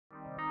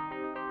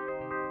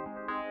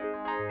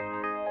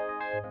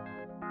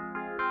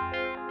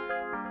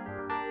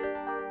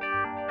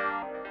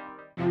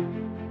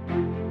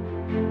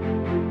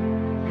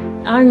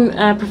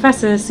I'm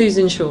Professor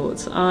Susan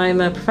Short.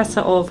 I'm a Professor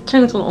of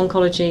Clinical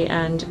Oncology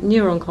and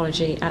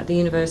Neuro-Oncology at the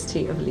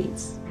University of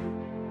Leeds.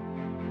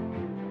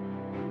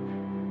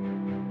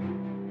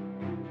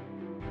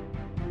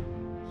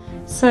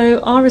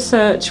 So our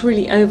research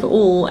really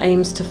overall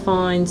aims to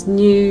find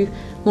new,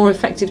 more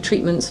effective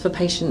treatments for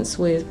patients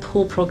with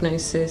poor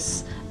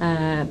prognosis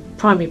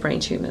primary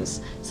brain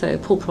tumours, so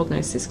poor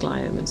prognosis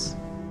gliomas.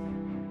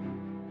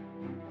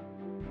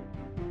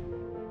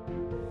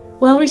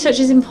 Well, research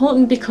is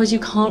important because you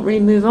can't really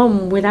move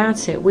on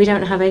without it. We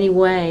don't have any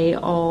way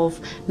of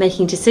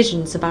making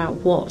decisions about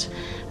what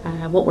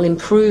will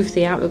improve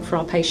the outlook for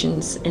our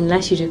patients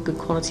unless you do good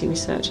quality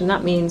research. And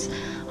that means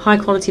high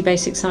quality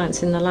basic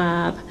science in the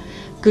lab,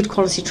 good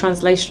quality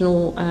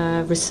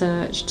translational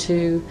research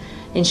to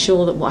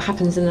ensure that what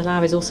happens in the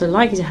lab is also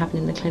likely to happen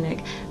in the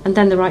clinic, and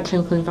then the right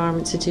clinical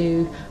environment to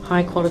do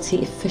high quality,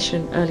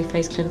 efficient early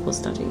phase clinical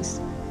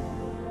studies.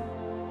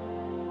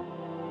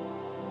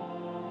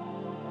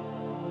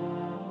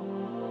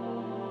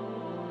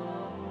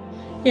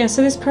 Yeah,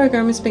 so this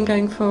programme has been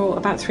going for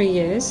about 3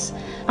 years,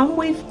 and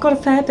we've got a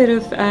fair bit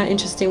of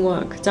interesting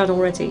work done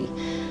already.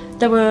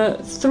 There were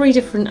 3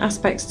 different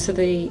aspects to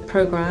the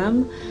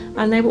programme,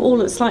 and they were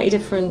all at slightly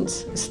different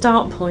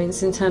start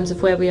points in terms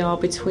of where we are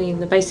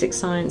between the basic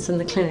science and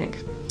the clinic.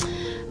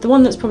 The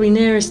one that's probably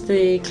nearest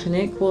the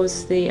clinic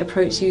was the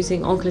approach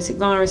using oncolytic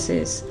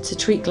viruses to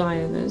treat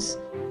gliomas.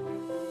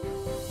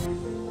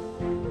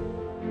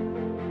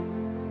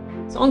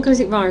 So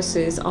oncolytic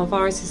viruses are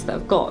viruses that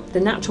have got the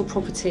natural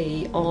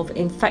property of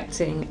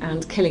infecting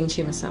and killing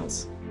tumour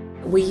cells.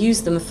 We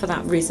use them for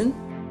that reason,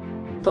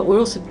 but we're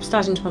also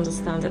starting to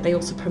understand that they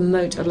also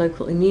promote a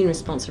local immune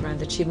response around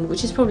the tumour,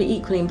 which is probably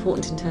equally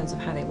important in terms of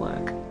how they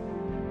work.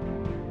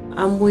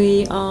 And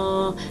we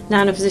are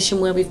now in a position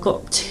where we've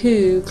got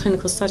 2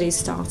 clinical studies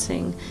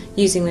starting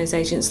using those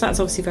agents. That's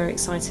obviously very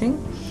exciting.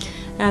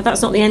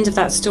 That's not the end of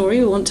that story.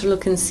 We want to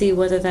look and see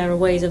whether there are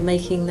ways of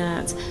making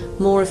that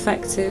more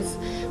effective.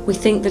 We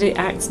think that it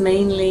acts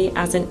mainly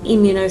as an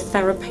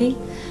immunotherapy,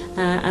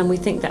 and we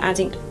think that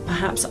adding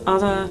perhaps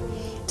other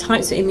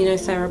types of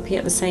immunotherapy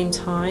at the same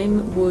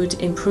time would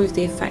improve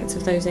the effect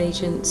of those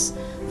agents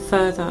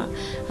further.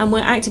 And we're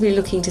actively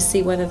looking to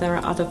see whether there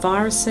are other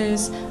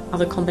viruses,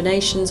 other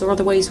combinations, or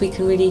other ways we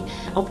can really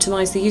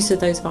optimise the use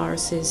of those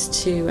viruses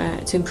to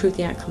improve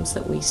the outcomes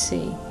that we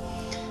see.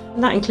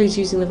 And that includes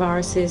using the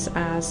viruses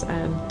as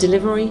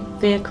delivery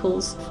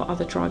vehicles for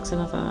other drugs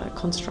and other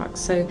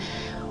constructs. So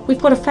we've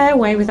got a fair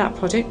way with that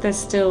project. There's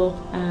still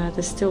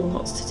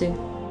lots to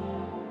do.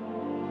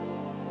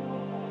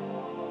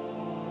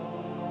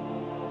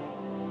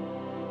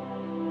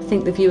 I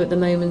think the view at the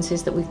moment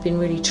is that we've been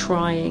really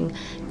trying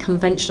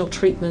conventional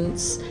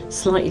treatments,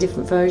 slightly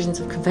different versions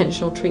of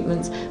conventional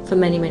treatments for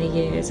many, many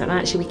years, and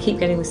actually we keep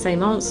getting the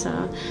same answer,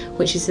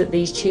 which is that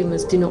these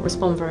tumours do not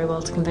respond very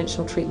well to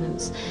conventional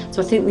treatments.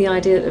 So I think the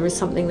idea that there is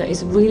something that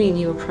is a really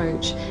new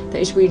approach, that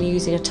is really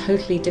using a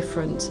totally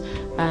different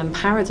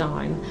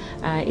paradigm,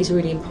 is a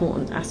really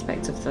important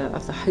aspect of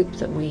the hope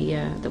that we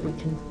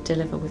can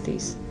deliver with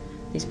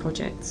these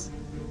projects.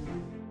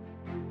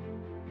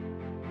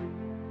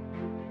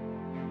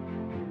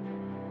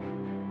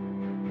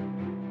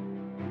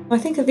 I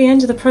think at the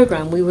end of the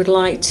programme we would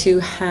like to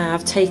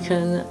have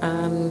taken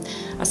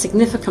a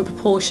significant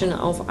proportion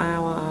of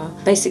our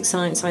basic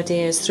science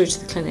ideas through to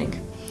the clinic,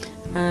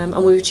 and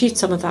we've achieved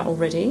some of that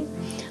already.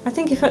 I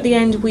think if at the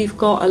end we've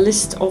got a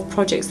list of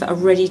projects that are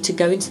ready to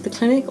go into the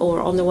clinic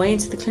or on the way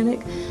into the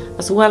clinic,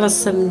 as well as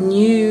some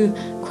new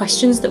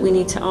questions that we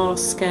need to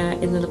ask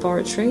in the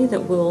laboratory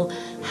that will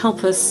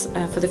help us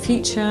for the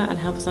future and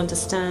help us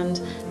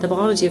understand the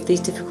biology of these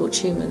difficult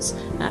tumours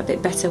a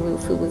bit better, we'll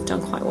feel we've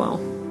done quite well.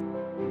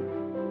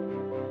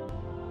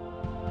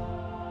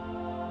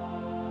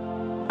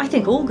 I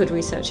think all good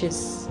research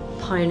is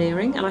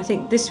pioneering, and I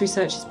think this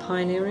research is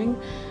pioneering.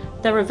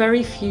 There are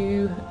very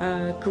few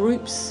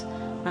groups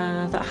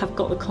that have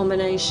got the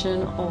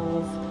combination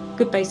of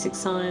good basic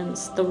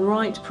science, the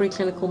right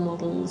preclinical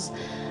models,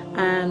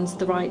 and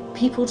the right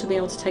people to be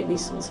able to take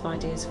these sorts of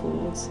ideas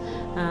forwards.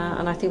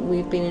 And I think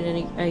we've been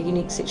in a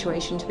unique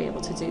situation to be able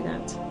to do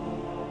that.